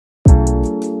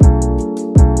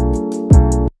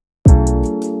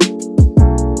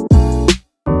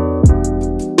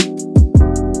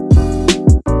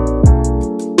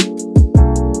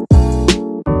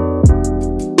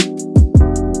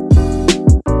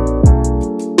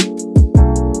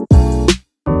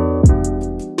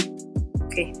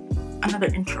Okay, another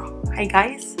intro. Hi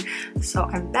guys, so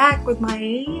I'm back with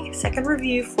my second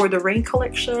review for the Reigne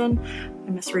Collection by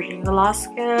Miss Regine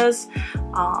Velasquez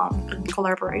in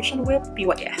collaboration with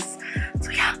BYS.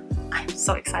 So yeah, I'm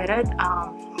so excited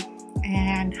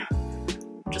and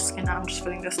I'm just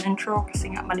filling this intro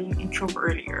kasi nga mali yung intro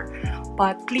earlier.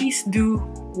 But please do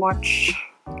watch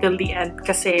till the end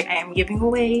kasi I am giving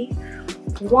away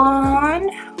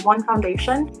one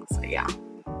foundation. So yeah,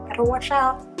 better watch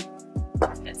out.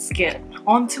 Let's get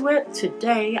onto it.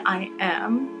 Today I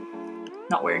am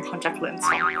not wearing contact lenses,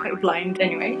 so I'm quite blind.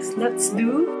 Anyways, let's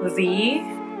do the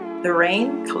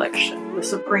Reigne Collection, the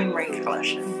Supreme Reigne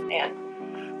Collection. And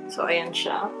so ayan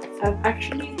siya. I've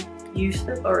actually used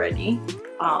it already.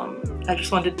 I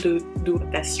just wanted to do a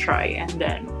test try and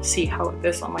then see how it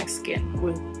is on my skin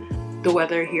with the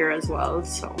weather here as well.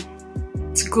 So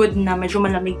it's good na medyo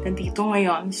malamig na dito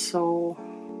ngayon. So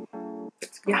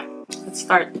yeah, let's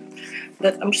start.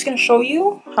 I'm just gonna show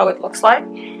you how it looks like.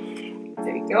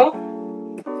 There you go.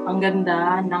 Ang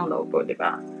ganda ng logo,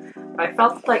 diba? I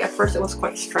felt like at first it was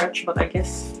quite stretched, but I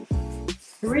guess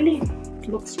it really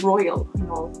looks royal. You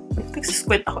know, if it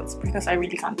squid ako, it's because I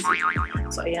really can't see.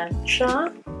 So ayan siya.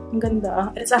 Ang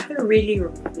ganda. It's actually really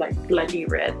like bloody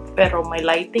red, pero my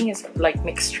lighting is like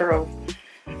mixture of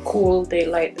cool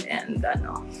daylight and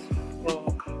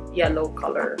yung yellow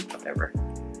color, whatever.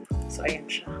 So ayan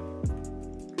siya.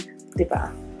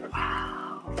 Diba?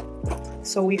 Wow.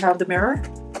 So we have the mirror,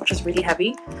 which is really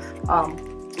heavy.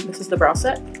 This is the brow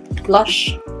set.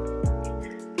 Blush,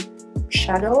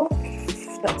 shadow,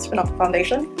 that's enough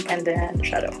foundation, and then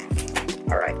shadow.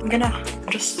 Alright, I'm gonna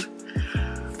just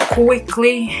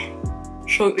quickly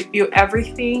show you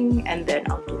everything and then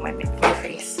I'll do my makeup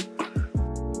face.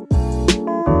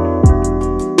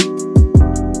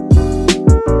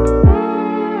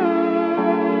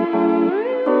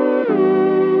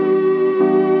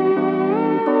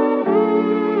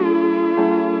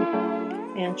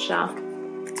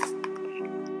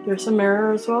 There's a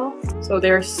mirror as well. So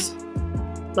there's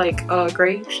like a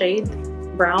gray shade,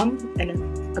 brown, and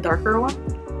a darker one.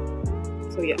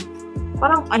 So yeah,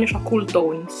 parang ano siya, cool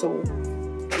tone. So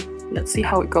let's see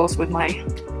how it goes with my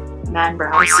man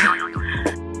brows.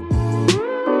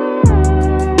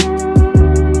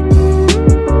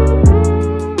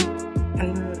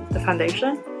 And the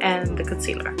foundation and the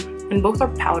concealer, and both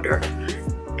are powder.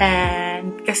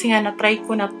 And kasi nga na-try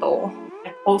ko na to,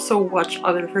 also watch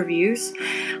other reviews.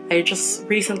 I just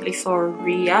recently saw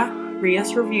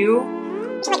Ria's review,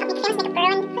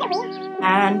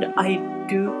 and I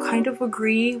do kind of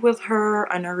agree with her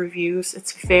on her reviews.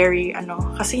 It's very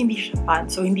kasi hindi siya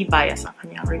fan, so hindi bias ang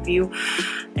kanyang review,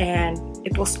 and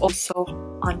it was also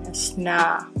honest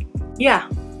na yeah.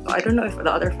 So I don't know if the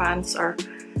other fans are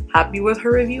happy with her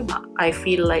review, but I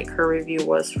feel like her review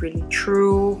was really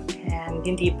true and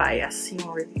hindi bias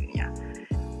yung review niya.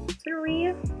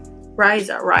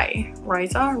 Riza.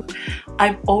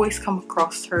 I've always come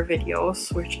across her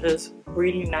videos, which is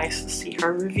really nice to see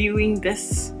her reviewing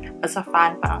this as a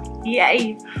fan.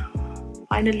 Yay!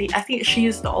 Finally, I think she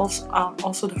is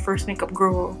also the first makeup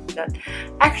girl that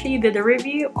actually did a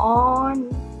review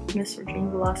on Miss Regine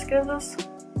Velasquez's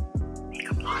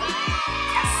makeup line.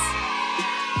 Yes!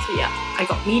 So yeah, I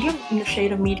got medium in the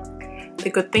shade of medium.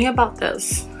 The good thing about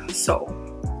this, so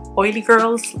oily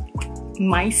girls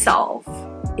myself,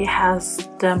 it has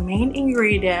the main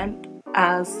ingredient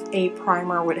as a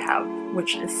primer would have,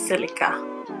 which is silica.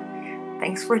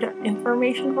 Thanks for the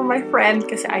information from my friend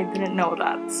because I didn't know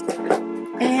that.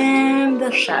 And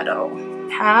the shadow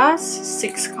has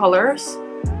 6 colors.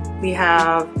 We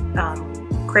have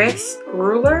Crisp,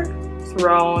 Ruler,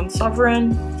 Throne,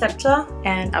 Sovereign, Septa,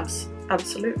 and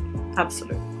Absolute.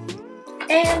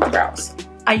 And brows.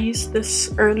 I used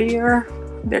this earlier.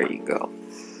 There you go.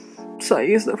 So I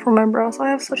used it for my brows. I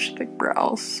have such thick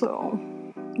brows, so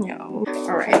yeah.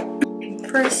 Alright,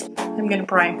 first I'm gonna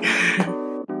prime.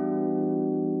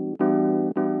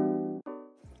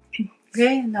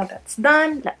 Okay, now that's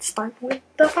done. Let's start with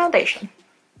the foundation.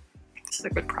 This is a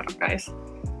good product, guys.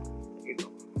 There you go.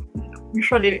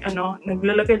 Usually,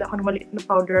 naglalagay ako ng maliit na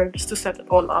powder just to set it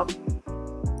all up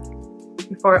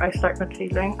before I start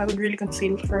concealing. I would really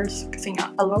conceal first kasi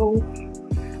nga, hello,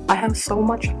 I have so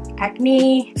much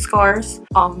acne, scars,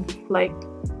 like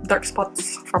dark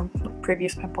spots from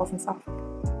previous pimples and stuff.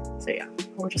 So yeah,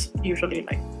 we'll just usually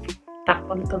like tap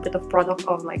a little bit of product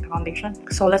on like foundation.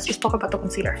 So let's just talk about the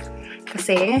concealer.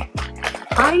 Kasi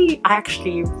I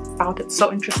actually found it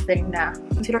so interesting na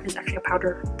concealer is actually a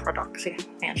powder product. Kasi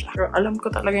ayan siya. Pero alam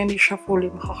ko talaga hindi siya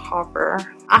fully makakover.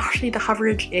 Actually, the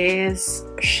coverage is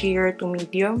sheer to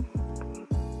medium.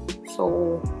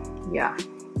 So yeah.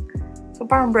 So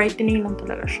parang brightening lang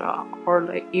talaga siya. Or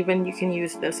like even you can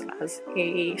use this as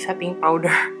a setting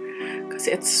powder kasi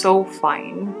it's so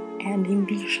fine and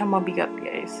hindi siya mabigat,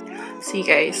 guys. See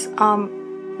guys,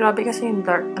 grabe kasi yung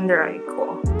dark under eye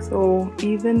ko. So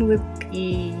even with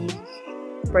the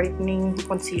brightening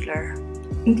concealer,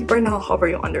 hindi pa rin nakakover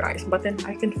yung under eyes, but then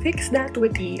I can fix that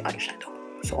with the eyeshadow.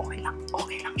 So okay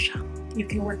lang siya. You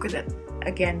can work with it.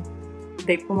 Again,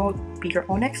 they promote be your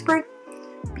own expert,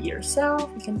 be yourself.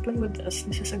 You can play with this.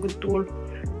 This is a good tool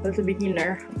for the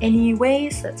beginner.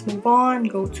 Anyways, let's move on.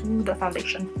 Go to the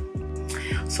foundation.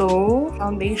 So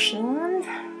foundation,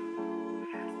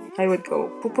 I would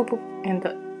go poop, poop, poop, and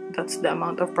that's the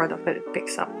amount of product that it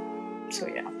picks up. So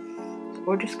yeah, so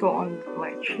we'll just go on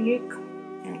my cheek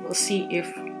and we'll see if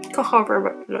cover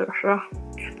ba talaga siya.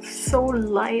 It's so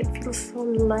light, feels so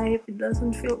light. It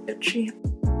doesn't feel itchy.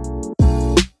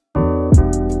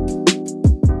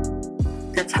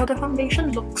 That's how the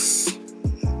foundation looks.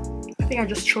 I think I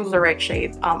just chose the right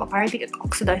shade. Apparently it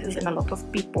oxidizes in a lot of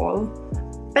people,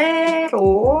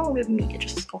 pero with me it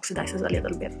just oxidizes a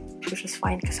little bit, which is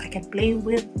fine because I can play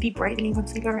with the brightening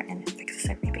concealer and it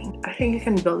fixes everything. I think you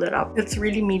can build it up. It's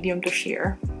really medium to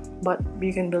sheer, but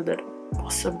you can build it up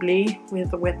possibly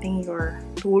with wetting your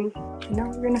tool.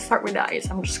 Now we're gonna start with the eyes.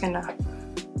 I'm just gonna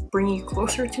bring you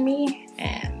closer to me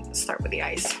and start with the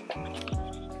eyes.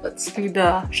 Let's do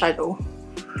the shadow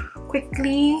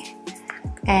quickly,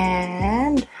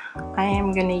 and I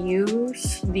am gonna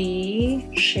use the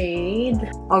shade.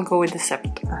 I'll go with the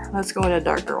Scepter. Let's go with a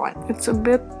darker one. It's a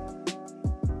bit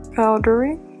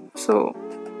powdery, so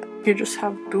you just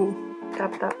have to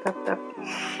tap, tap, tap, tap.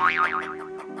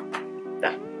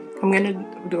 That. I'm gonna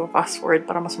do a fast forward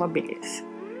para mas mabilis,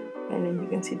 and then you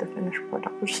can see the finished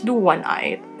product. Just do one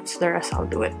eye, so the rest I'll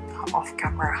do it off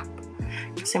camera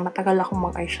kasi matagal akong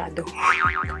mag eyeshadow.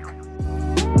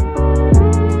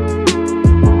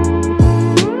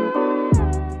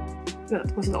 That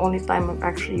was the only time I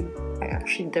actually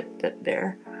dipped it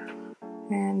there.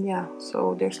 And yeah,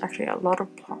 so there's actually a lot of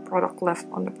product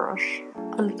left on the brush.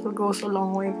 A little goes a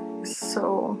long way.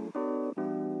 So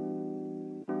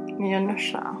yan na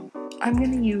siya. I'm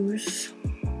gonna use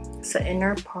sa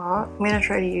inner pot. I'm gonna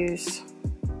try to use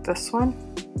this one,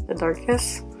 the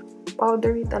darkest.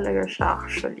 Powdery talaga siya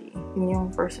actually. Yun yung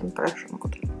first impression ko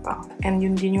talaga. And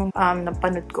yun din yung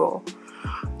napanood ko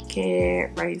kay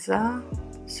Riza.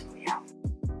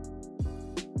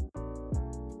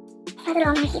 Pero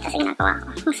ako nakikita sa ginagawa ko.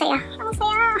 Ang saya. Ang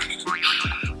saya!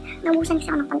 Naubusan kasi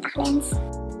ako ng contact lens.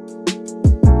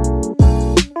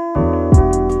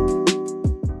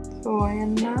 So,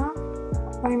 ayan na.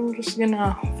 I'm just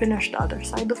gonna finish the other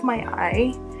side of my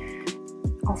eye.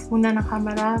 Off muna na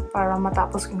camera para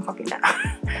matapos ko yung kapila.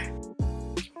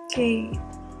 Okay.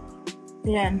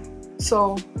 Ayan.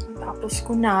 So, tapos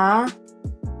ko na.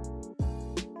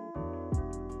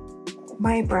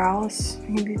 My brows,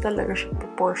 hindi talaga siya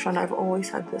proportion. I've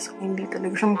always had this. Hindi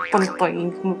talaga siya pantay.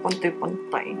 Hindi mo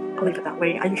pantay-pantay. Like that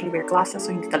way. I usually wear glasses, so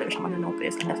hindi talaga siya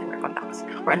mananotice unless I wear contacts.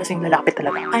 Or unless yung lalapit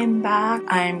talaga. I'm back.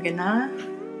 I'm gonna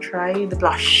try the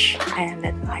blush. And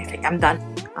then I think I'm done.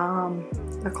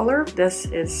 The color of this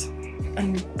is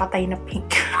ang patay na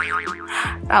pink.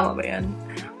 Tama ba yan?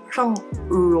 Siyang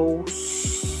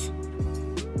rose.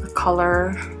 The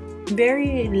color,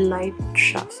 very light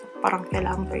siya. So, parang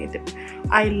kailangan ko i-dip.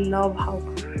 I love how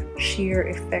sheer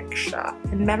effect siya.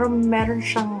 And meron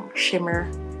siyang shimmer.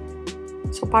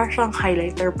 So parang siyang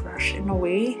highlighter brush in a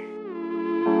way.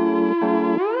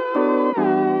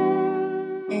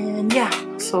 And yeah,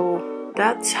 so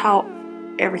that's how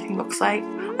everything looks like.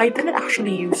 I didn't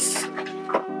actually use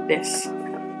this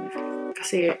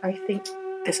kasi I think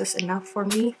this is enough for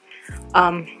me.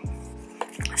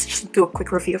 Let's just do a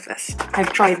quick review of this.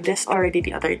 I've tried this already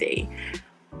the other day.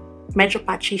 Medyo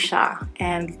patchy siya,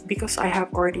 and because I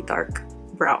have already dark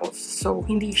brows, so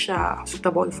hindi siya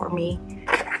suitable for me.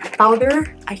 Powder,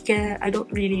 I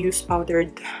don't really use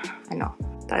powdered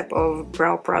type of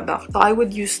brow product. So I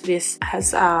would use this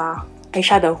as a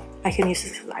eyeshadow. I can use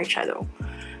this as eyeshadow.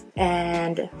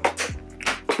 And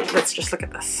let's just look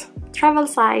at this. Travel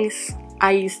size.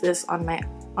 I use this on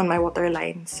my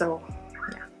waterline, so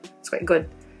yeah, it's quite good.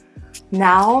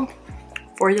 Now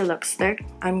for the lipstick,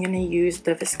 I'm gonna use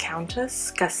the Viscountess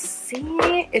kasi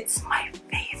it's my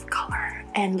fave color.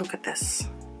 And look at this.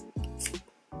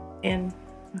 In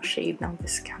the shade ng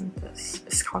Viscountess.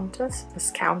 Just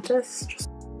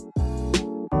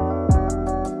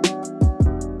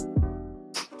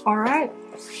alright.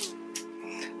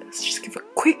 Let's just give a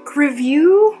quick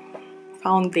review.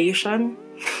 Foundation.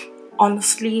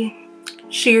 Honestly,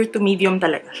 sheer to medium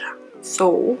talaga siya.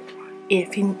 So,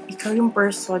 if ikaw yung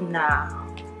person na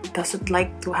doesn't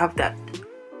like to have that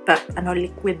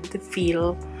liquid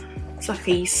feel sa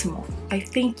face mo, I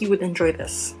think you would enjoy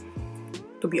this.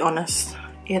 To be honest,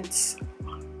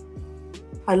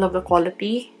 I love the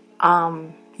quality.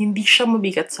 Hindi siya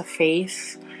mabigat sa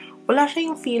face. Wala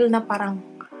siya yung feel na parang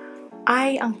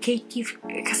ang cakey,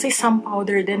 kasi some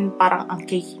powder din parang ang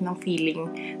cakey ng feeling.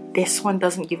 This one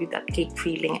doesn't give you that cake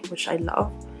feeling, which I love.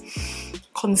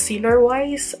 Concealer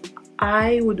wise,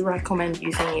 I would recommend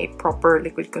using a proper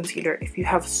liquid concealer if you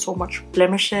have so much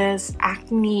blemishes,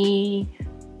 acne,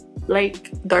 like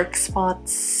dark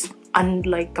spots, and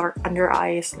like dark under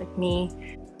eyes like me.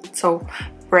 So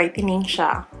brightening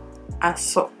siya.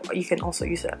 So you can also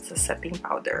use it as a setting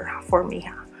powder for me,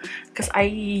 because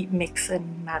I mix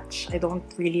and match. I don't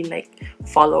really like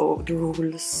follow the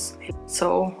rules.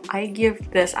 So I give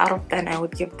this, out of 10, I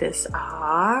would give this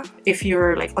if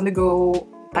you're like on the go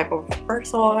type of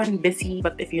person, busy,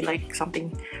 but if you like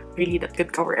something really that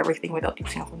could cover everything without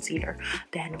using a concealer,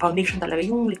 then foundation talaga,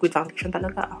 yung liquid foundation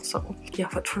talaga. So yeah,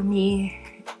 but for me,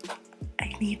 I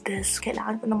need this.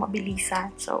 Kailangan ko na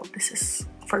mabilisan. So this is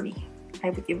for me. I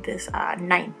would give this 9.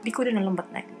 Di ko rin alam ba't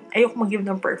 9. Ayoko mag-give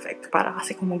ng perfect. Para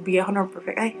kasi kung magbigay ako ng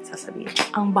perfect, ay, sasabihin.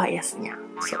 Ang bias niya.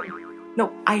 So, no,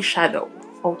 eyeshadow.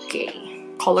 Okay.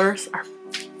 Colors are,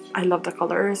 I love the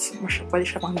colors. Pwede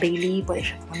siya pang daily, pwede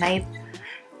siya pang night.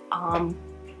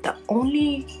 The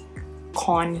only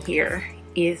con here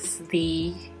is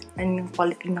the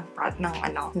quality ng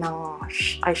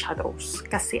eyeshadows.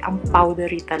 Kasi ang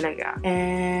powdery talaga.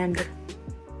 And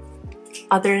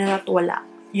other than that, wala.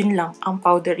 Yun lang, ang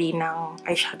powdery ng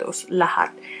eyeshadows.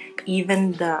 Lahat.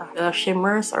 Even the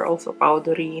shimmers are also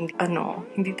powdery.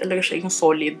 Hindi talaga siya yung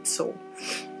solid. So,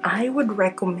 I would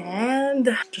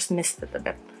recommend, just missed it a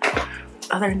bit.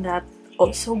 Other than that,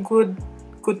 also good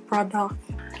product.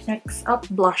 Next up,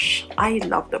 blush. I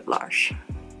love the blush.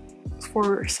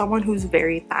 For someone who's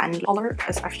very tan, color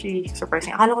is actually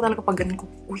surprising. Akala ko talaga pag ganun ko,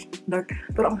 uy, dark.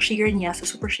 Pero ang sheer niya, sa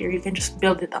super sheer, you can just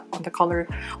build it up on the color,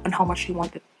 on how much you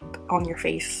want it on your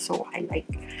face. So I like,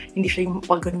 hindi siya yung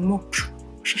pag ganun mo,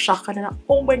 shock ka na,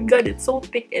 oh my god, it's so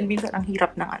thick, and minsan ang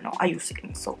hirap ng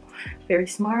ayusin. So very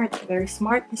smart,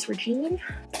 Miss Regine.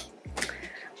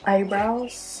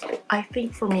 Eyebrows, I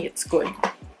think for me it's good.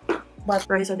 But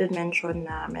Raisa did mention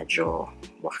na medyo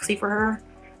waxy for her.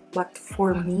 But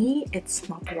for me, it's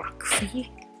not waxy.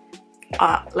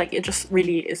 Like it just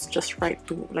really is just right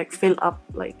to like fill up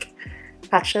like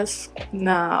patches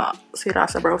na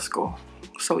sira sa brows ko.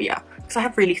 So yeah, because I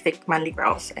have really thick manly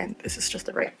brows, and this is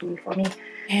just the right tool for me.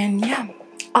 And yeah,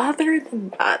 other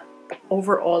than that,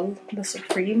 overall, the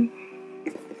Supreme,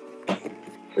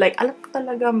 like alam ko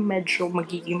talaga medyo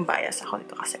magiging bias ako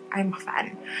dito kasi I'm a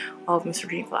fan of Miss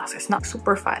Regine Velasquez. Not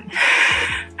super fan.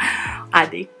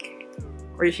 Addict.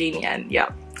 Regine, and yeah,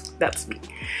 that's me.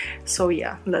 So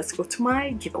yeah, let's go to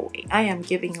my giveaway. I am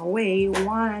giving away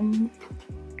one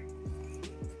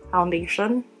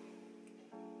foundation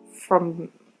from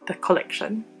the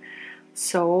collection.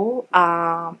 So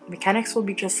mechanics will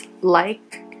be just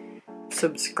like,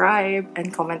 subscribe,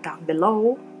 and comment down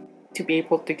below to be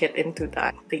able to get into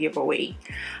the giveaway.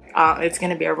 It's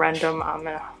gonna be a random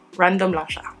lang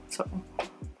siya. So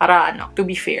para to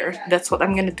be fair, that's what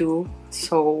I'm gonna do.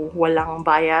 So walang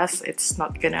bias. It's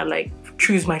not gonna like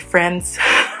choose my friends.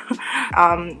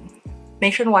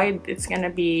 Nationwide, it's gonna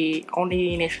be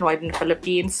only nationwide in the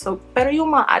Philippines. So pero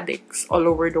yung mga addicts all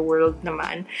over the world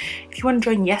naman, if you want to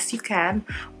join, yes you can,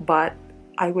 but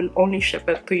I will only ship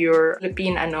it to your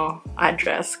Philippine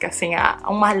address kasi nga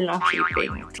ang mahal ng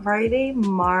shipping. Friday,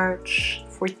 March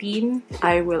 14,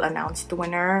 I will announce the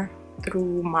winner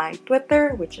through my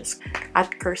Twitter, which is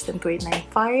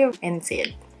 @Kirsten2895 and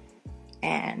Sid.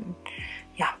 And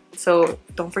yeah, so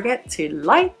don't forget to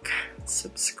like,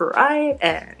 subscribe,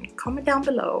 and comment down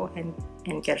below and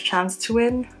get a chance to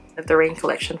win the Reigne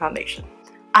Collection Foundation.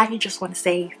 I just want to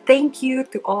say thank you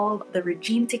to all the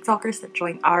Regine TikTokers that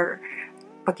joined our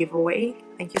giveaway.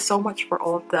 Thank you so much for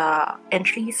all the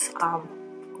entries.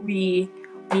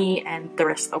 Me and the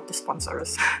rest of the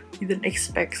sponsors. We didn't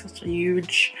expect such a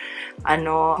huge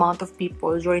amount of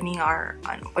people joining our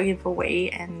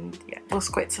giveaway, and yeah, it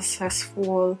was quite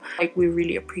successful. Like, we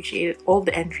really appreciated all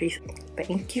the entries.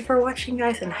 Thank you for watching,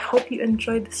 guys, and I hope you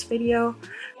enjoyed this video.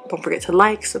 Don't forget to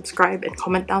like, subscribe, and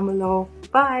comment down below.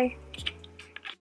 Bye!